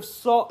they would have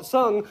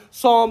sung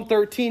Psalm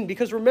 13.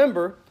 Because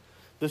remember,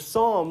 the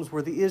Psalms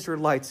were the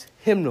Israelites'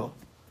 hymnal.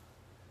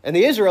 And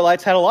the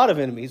Israelites had a lot of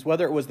enemies,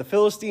 whether it was the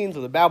Philistines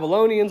or the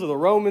Babylonians or the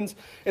Romans.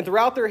 And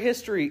throughout their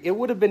history, it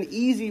would have been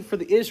easy for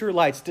the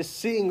Israelites to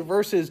sing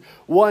verses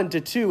 1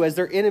 to 2 as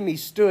their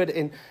enemies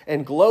stood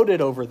and gloated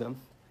over them.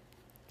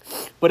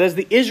 But as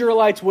the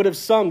Israelites would have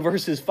sung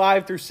verses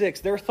 5 through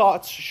 6, their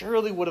thoughts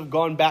surely would have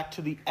gone back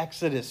to the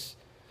Exodus,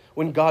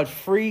 when God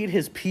freed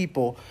his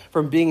people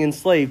from being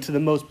enslaved to the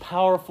most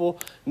powerful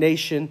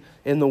nation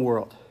in the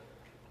world.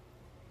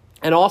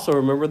 And also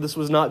remember, this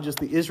was not just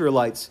the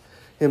Israelites'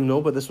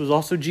 hymnal, but this was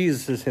also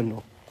Jesus'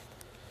 hymnal.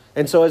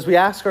 And so as we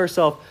ask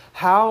ourselves,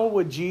 how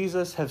would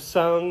Jesus have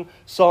sung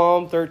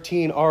Psalm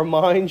 13? Our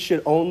mind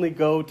should only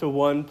go to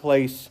one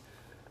place,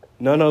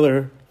 none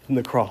other than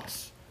the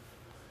cross.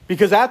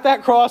 Because at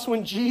that cross,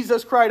 when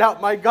Jesus cried out,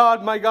 my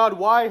God,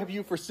 why have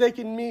you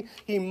forsaken me?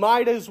 He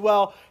might as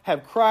well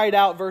have cried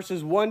out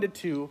verses 1 to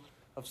 2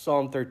 of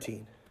Psalm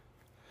 13.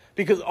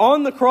 Because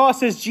on the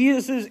cross, as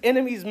Jesus'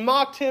 enemies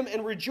mocked him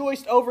and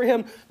rejoiced over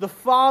him, the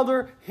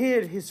Father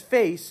hid his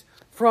face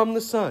from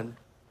the Son.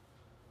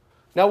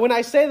 Now, when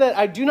I say that,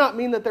 I do not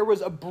mean that there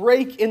was a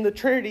break in the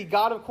Trinity.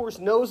 God, of course,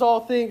 knows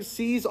all things,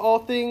 sees all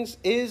things,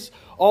 is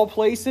all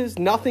places.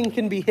 Nothing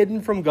can be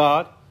hidden from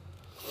God.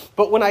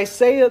 But when I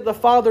say that the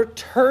Father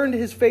turned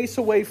his face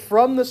away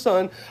from the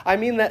Son, I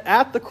mean that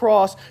at the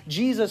cross,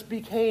 Jesus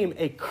became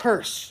a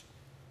curse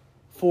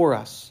for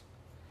us.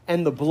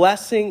 And the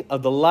blessing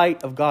of the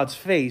light of God's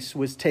face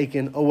was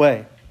taken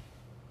away.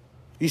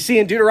 You see,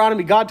 in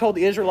Deuteronomy, God told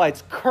the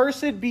Israelites,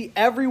 "Cursed be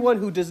everyone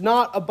who does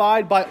not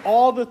abide by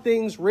all the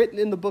things written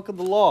in the book of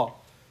the law."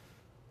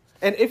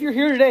 And if you're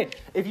here today,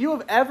 if you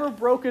have ever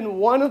broken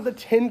one of the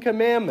 10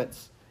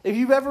 commandments, if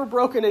you've ever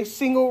broken a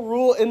single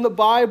rule in the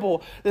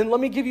Bible, then let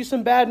me give you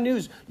some bad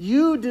news.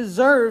 You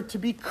deserve to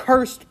be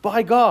cursed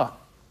by God.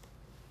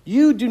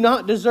 You do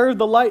not deserve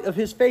the light of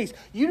his face.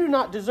 You do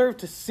not deserve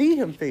to see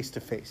him face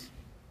to face.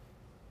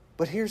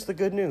 But here's the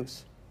good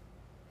news.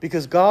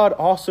 Because God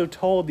also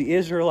told the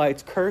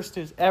Israelites, "Cursed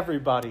is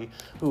everybody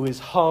who is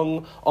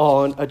hung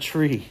on a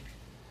tree."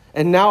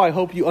 And now I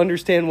hope you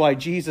understand why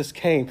Jesus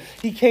came.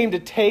 He came to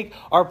take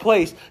our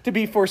place, to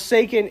be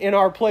forsaken in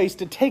our place,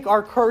 to take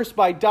our curse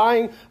by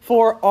dying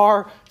for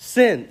our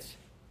sins.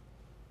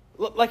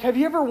 Like, have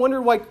you ever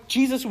wondered why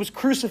Jesus was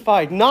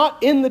crucified, not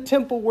in the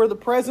temple where the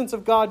presence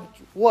of God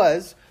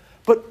was,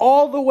 but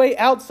all the way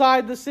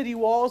outside the city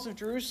walls of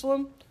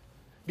Jerusalem?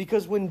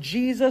 Because when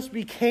Jesus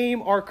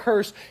became our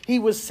curse, he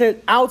was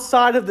sent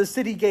outside of the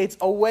city gates,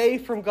 away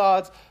from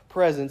God's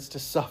presence to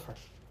suffer.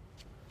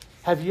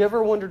 Have you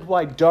ever wondered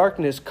why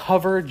darkness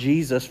covered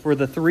Jesus for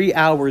the 3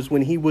 hours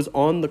when he was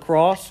on the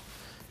cross?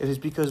 It is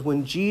because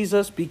when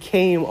Jesus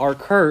became our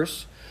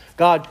curse,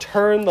 God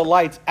turned the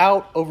lights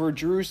out over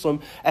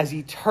Jerusalem as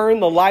he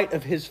turned the light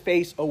of his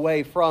face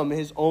away from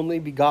his only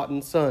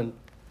begotten Son.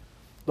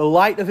 The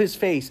light of his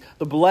face,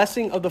 the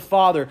blessing of the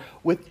Father,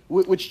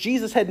 which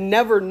Jesus had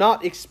never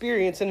not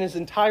experienced in his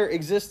entire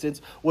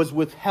existence, was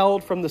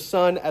withheld from the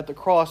Son at the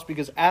cross,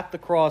 because at the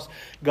cross,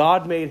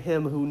 God made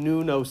him who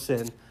knew no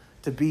sin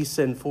to be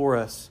sin for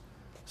us,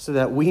 so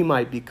that we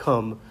might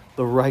become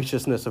the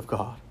righteousness of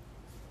God.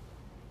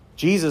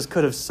 Jesus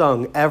could have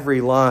sung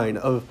every line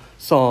of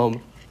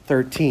Psalm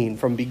 13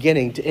 from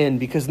beginning to end,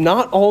 because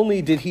not only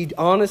did he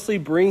honestly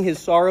bring his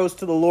sorrows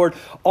to the Lord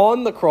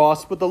on the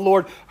cross, but the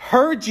Lord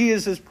heard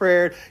Jesus'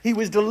 prayer. He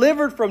was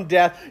delivered from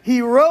death.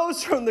 He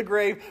rose from the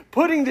grave,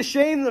 putting to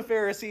shame the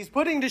Pharisees,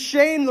 putting to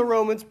shame the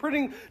Romans,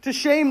 putting to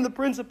shame the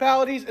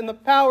principalities and the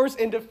powers,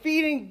 and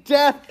defeating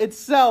death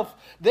itself.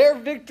 Their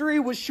victory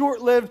was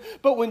short-lived,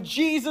 but when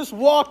Jesus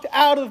walked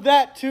out of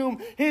that tomb,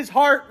 his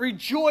heart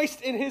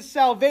rejoiced in his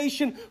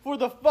salvation, for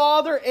the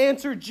Father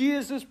answered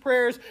Jesus'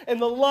 prayers,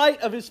 and the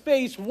light of his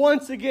face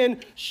once again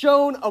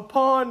shone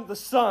upon the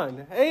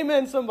Son.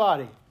 Amen,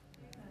 somebody.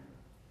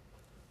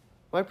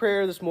 My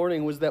prayer this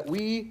morning was that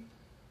we,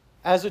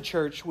 as a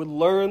church, would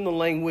learn the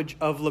language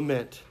of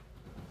lament,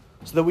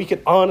 so that we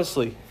could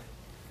honestly,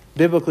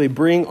 biblically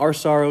bring our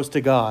sorrows to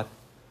God.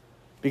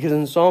 Because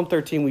in Psalm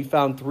 13, we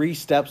found 3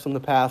 steps on the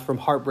path from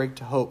heartbreak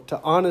to hope: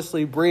 to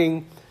honestly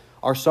bring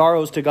our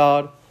sorrows to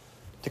God,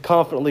 to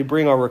confidently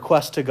bring our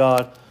requests to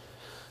God,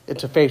 and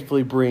to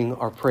faithfully bring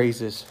our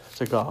praises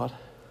to God.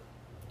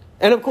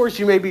 And of course,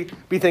 you may be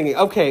thinking,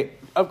 okay,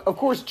 of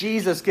course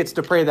Jesus gets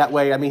to pray that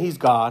way. I mean, he's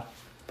God.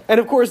 And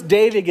of course,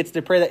 David gets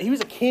to pray that. He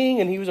was a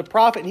king and he was a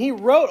prophet and he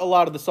wrote a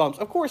lot of the Psalms.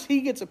 Of course,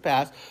 he gets a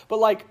pass.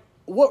 But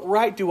what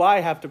right do I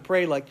have to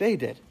pray like they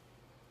did?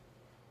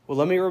 Well,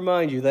 let me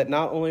remind you that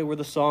not only were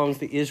the songs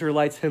the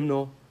Israelites'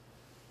 hymnal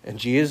and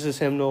Jesus'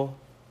 hymnal,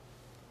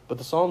 but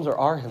the Psalms are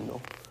our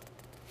hymnal.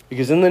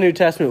 Because in the New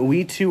Testament,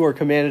 we too are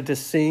commanded to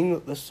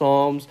sing the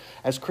Psalms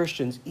as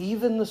Christians,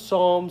 even the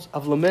Psalms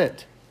of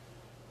lament.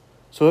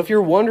 So if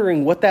you're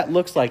wondering what that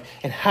looks like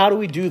and how do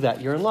we do that,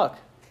 you're in luck.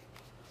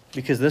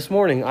 Because this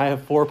morning I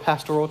have 4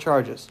 pastoral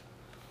charges.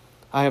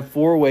 I have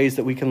 4 ways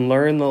that we can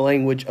learn the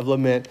language of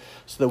lament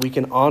so that we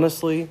can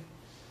honestly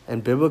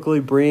and biblically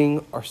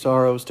bring our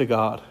sorrows to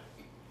God.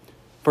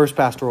 First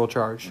pastoral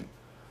charge: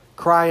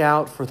 cry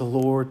out for the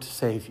Lord to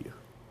save you.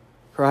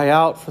 Cry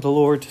out for the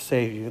Lord to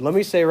save you. Let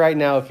me say right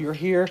now, if you're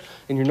here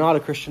and you're not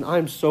a Christian,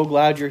 I'm so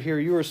glad you're here.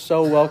 You are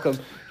so welcome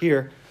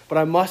here. But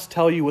I must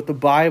tell you what the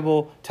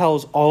Bible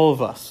tells all of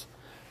us.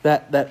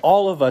 That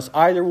all of us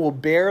either will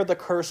bear the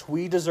curse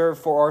we deserve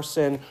for our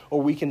sin,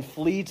 or we can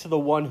flee to the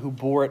one who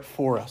bore it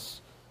for us.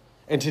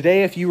 And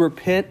today, if you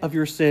repent of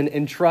your sin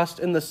and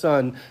trust in the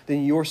Son,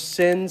 then your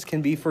sins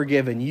can be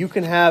forgiven. You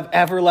can have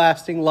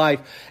everlasting life,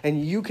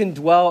 and you can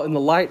dwell in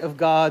the light of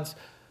God's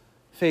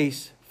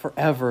face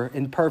forever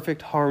in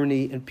perfect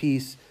harmony and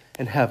peace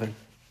in heaven.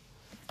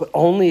 But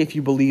only if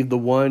you believe the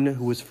one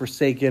who was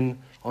forsaken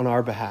on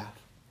our behalf.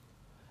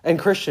 And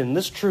Christian,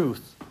 this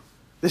truth,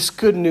 this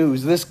good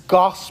news, this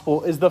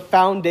gospel is the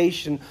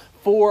foundation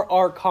for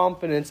our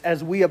confidence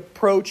as we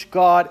approach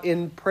God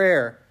in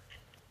prayer.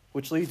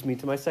 Which leads me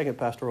to my second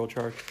pastoral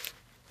charge.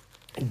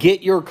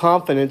 Get your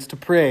confidence to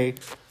pray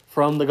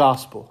from the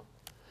gospel.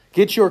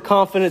 Get your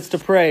confidence to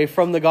pray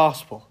from the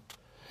gospel.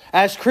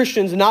 As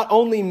Christians, not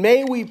only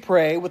may we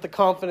pray with the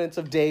confidence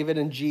of David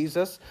and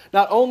Jesus,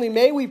 not only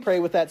may we pray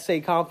with that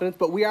same confidence,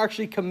 but we are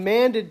actually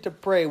commanded to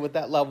pray with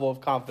that level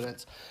of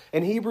confidence.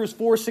 In Hebrews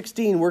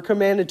 4:16, we're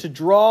commanded to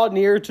draw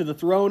near to the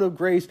throne of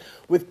grace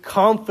with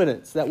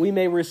confidence that we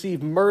may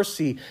receive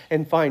mercy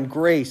and find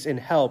grace and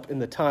help in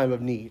the time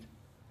of need.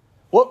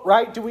 What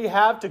right do we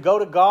have to go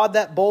to God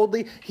that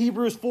boldly?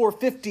 Hebrews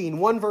 4:15,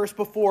 1 verse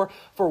before,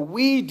 for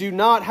we do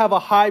not have a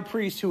high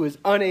priest who is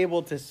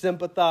unable to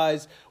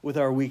sympathize with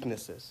our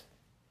weaknesses.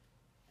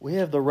 We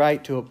have the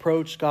right to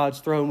approach God's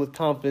throne with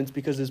confidence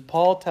because as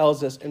Paul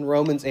tells us in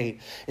Romans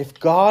 8, if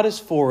God is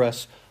for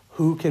us,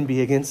 who can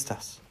be against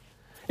us?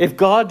 If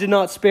God did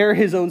not spare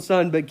his own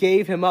son, but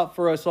gave him up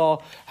for us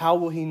all, how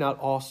will he not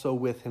also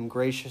with him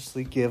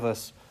graciously give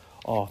us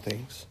all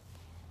things?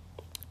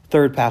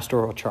 Third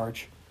pastoral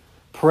charge.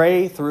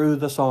 Pray through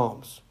the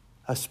Psalms,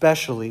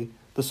 especially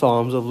the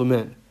Psalms of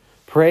Lament.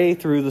 Pray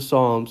through the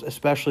Psalms,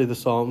 especially the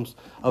Psalms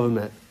of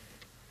Lament.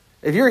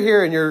 If you're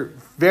here and you're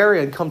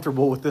very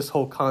uncomfortable with this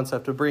whole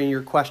concept of bringing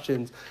your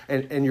questions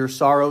and your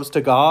sorrows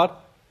to God,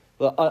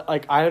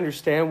 like I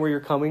understand where you're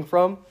coming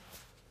from.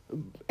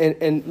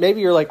 And maybe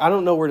you're like, I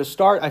don't know where to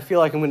start. I feel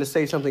like I'm going to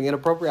say something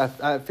inappropriate.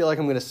 I feel like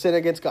I'm going to sin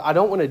against God. I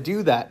don't want to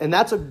do that. And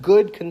that's a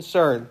good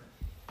concern.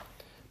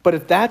 But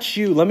if that's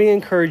you, let me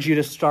encourage you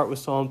to start with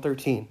Psalm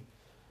 13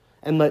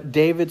 and let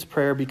David's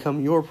prayer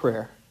become your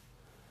prayer.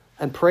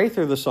 And pray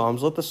through the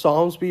Psalms. Let the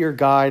Psalms be your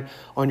guide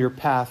on your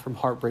path from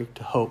heartbreak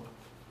to hope.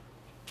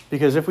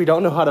 Because if we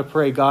don't know how to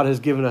pray, God has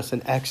given us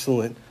an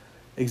excellent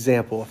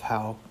example of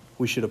how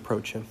we should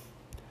approach him.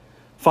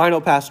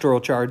 Final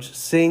pastoral charge,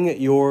 sing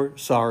your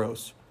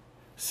sorrows.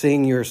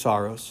 Sing your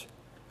sorrows.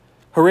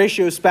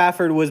 Horatio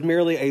Spafford was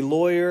merely a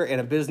lawyer and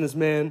a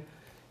businessman.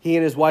 He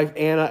and his wife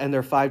Anna and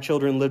their 5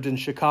 children lived in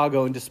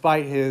Chicago, and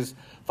despite his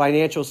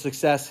financial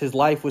success, his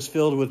life was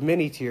filled with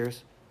many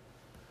tears.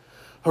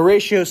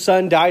 Horatio's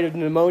son died of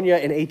pneumonia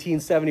in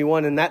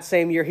 1871, and that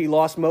same year he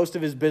lost most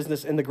of his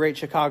business in the Great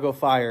Chicago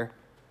Fire.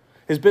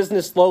 His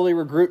business slowly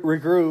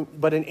regrew,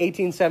 but in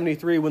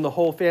 1873, when the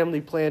whole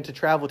family planned to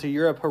travel to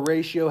Europe,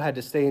 Horatio had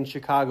to stay in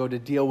Chicago to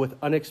deal with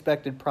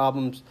unexpected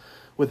problems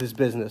with his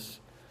business.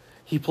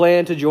 He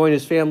planned to join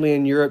his family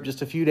in Europe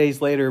just a few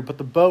days later, but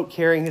the boat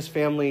carrying his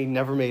family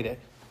never made it.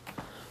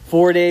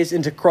 4 days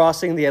into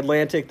crossing the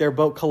Atlantic, their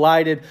boat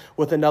collided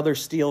with another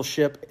steel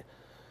ship.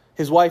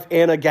 His wife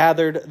Anna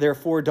gathered their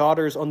 4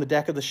 daughters on the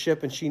deck of the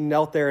ship, and she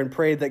knelt there and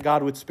prayed that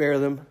God would spare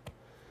them.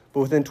 But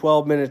within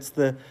 12 minutes,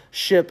 the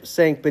ship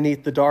sank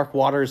beneath the dark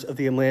waters of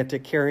the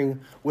Atlantic,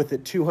 carrying with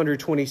it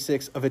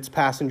 226 of its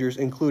passengers,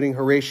 including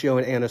Horatio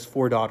and Anna's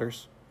 4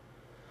 daughters.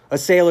 A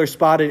sailor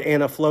spotted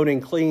Anna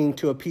floating, clinging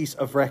to a piece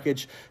of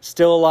wreckage,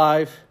 still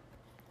alive,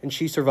 and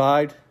she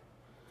survived.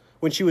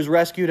 When she was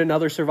rescued,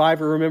 another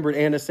survivor remembered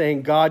Anna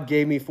saying, "God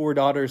gave me 4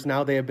 daughters,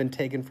 now they have been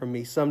taken from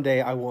me. Someday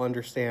I will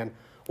understand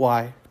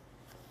why."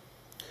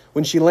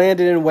 When she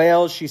landed in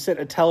Wales, she sent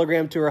a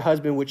telegram to her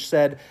husband which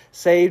said,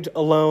 "Saved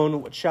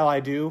alone, what shall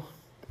I do?"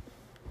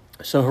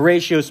 So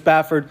Horatio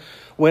Spafford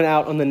went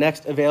out on the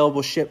next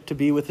available ship to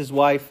be with his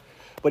wife,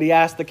 but he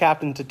asked the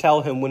captain to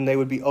tell him when they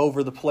would be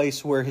over the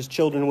place where his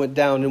children went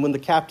down. And when the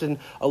captain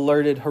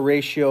alerted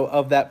Horatio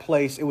of that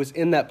place, it was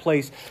in that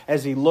place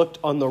as he looked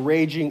on the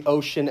raging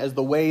ocean as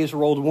the waves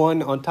rolled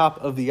one on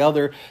top of the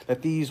other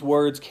that these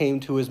words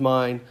came to his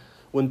mind: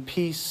 "When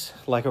peace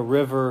like a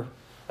river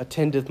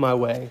attendeth my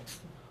way,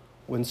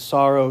 when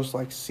sorrows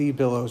like sea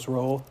billows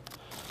roll,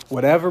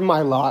 whatever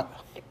my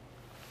lot,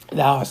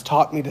 thou hast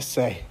taught me to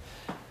say,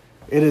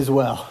 it is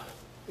well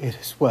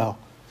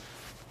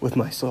with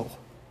my soul."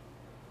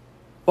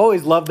 I've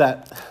always loved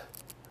that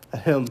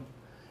hymn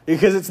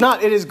because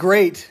it is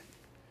great.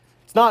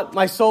 It's not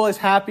my soul is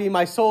happy,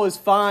 my soul is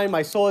fine,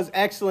 my soul is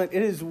excellent.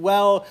 It is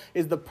well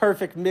is the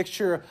perfect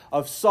mixture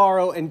of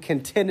sorrow and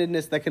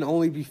contentedness that can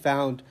only be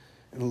found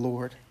in the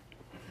Lord.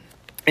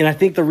 And I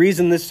think the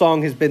reason this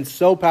song has been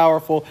so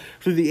powerful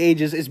through the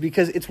ages is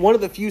because it's one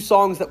of the few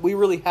songs that we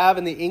really have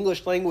in the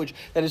English language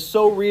that is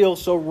so real,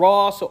 so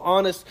raw, so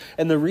honest.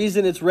 And the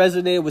reason it's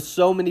resonated with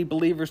so many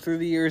believers through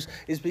the years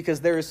is because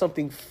there is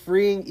something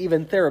freeing,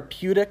 even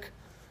therapeutic,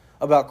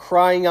 about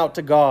crying out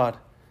to God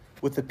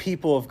with the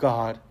people of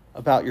God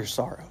about your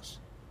sorrows.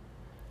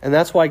 And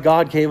that's why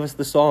God gave us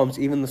the Psalms,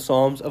 even the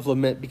Psalms of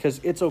Lament,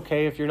 because it's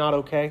okay if you're not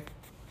okay.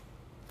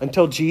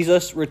 Until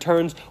Jesus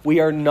returns, we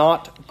are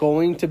not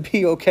going to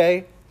be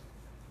okay.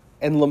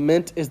 And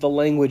lament is the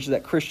language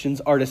that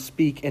Christians are to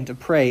speak and to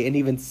pray and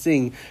even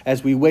sing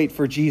as we wait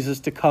for Jesus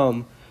to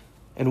come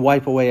and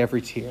wipe away every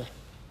tear.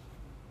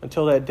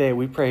 Until that day,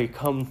 we pray,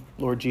 "Come,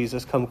 Lord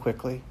Jesus, come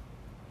quickly."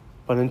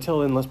 But until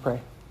then, let's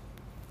pray.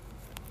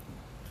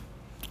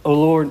 Oh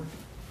Lord,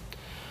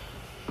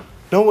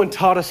 no one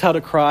taught us how to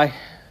cry,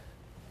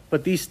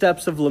 but these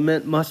steps of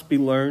lament must be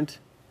learned.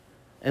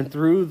 And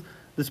through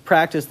this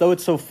practice, though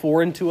it's so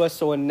foreign to us,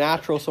 so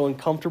unnatural, so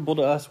uncomfortable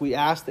to us, we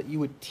ask that you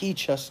would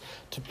teach us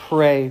to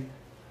pray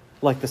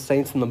like the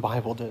saints in the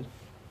Bible did.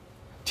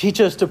 Teach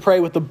us to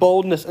pray with the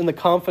boldness and the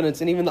confidence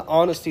and even the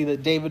honesty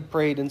that David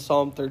prayed in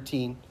Psalm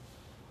 13.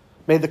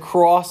 May the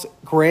cross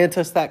grant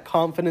us that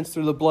confidence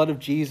through the blood of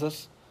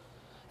Jesus.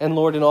 And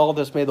Lord, in all of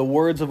this, may the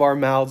words of our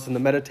mouths and the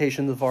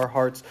meditations of our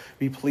hearts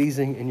be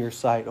pleasing in your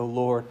sight, O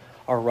Lord,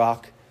 our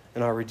rock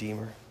and our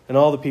Redeemer. And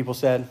all the people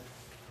said,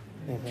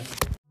 Amen.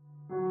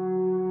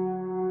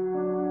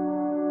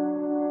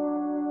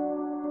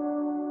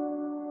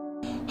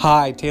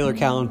 Hi, Taylor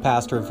Callen,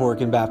 pastor of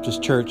Horicon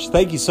Baptist Church.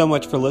 Thank you so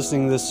much for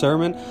listening to this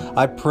sermon.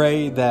 I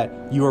pray that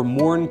you are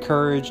more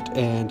encouraged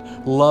and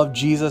love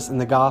Jesus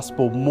and the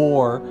gospel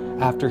more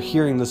after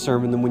hearing the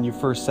sermon than when you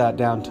first sat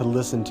down to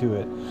listen to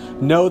it.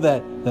 Know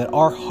that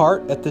our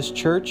heart at this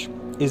church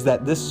is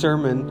that this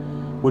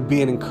sermon would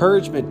be an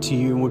encouragement to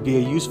you and would be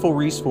a useful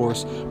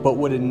resource, but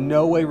would in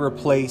no way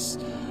replace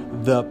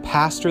the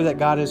pastor that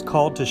God has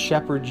called to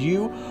shepherd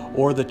you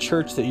or the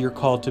church that you're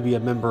called to be a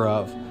member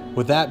of.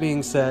 With that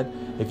being said,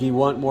 if you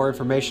want more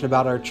information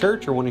about our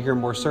church or want to hear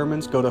more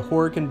sermons, go to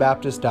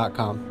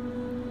horiconbaptist.com.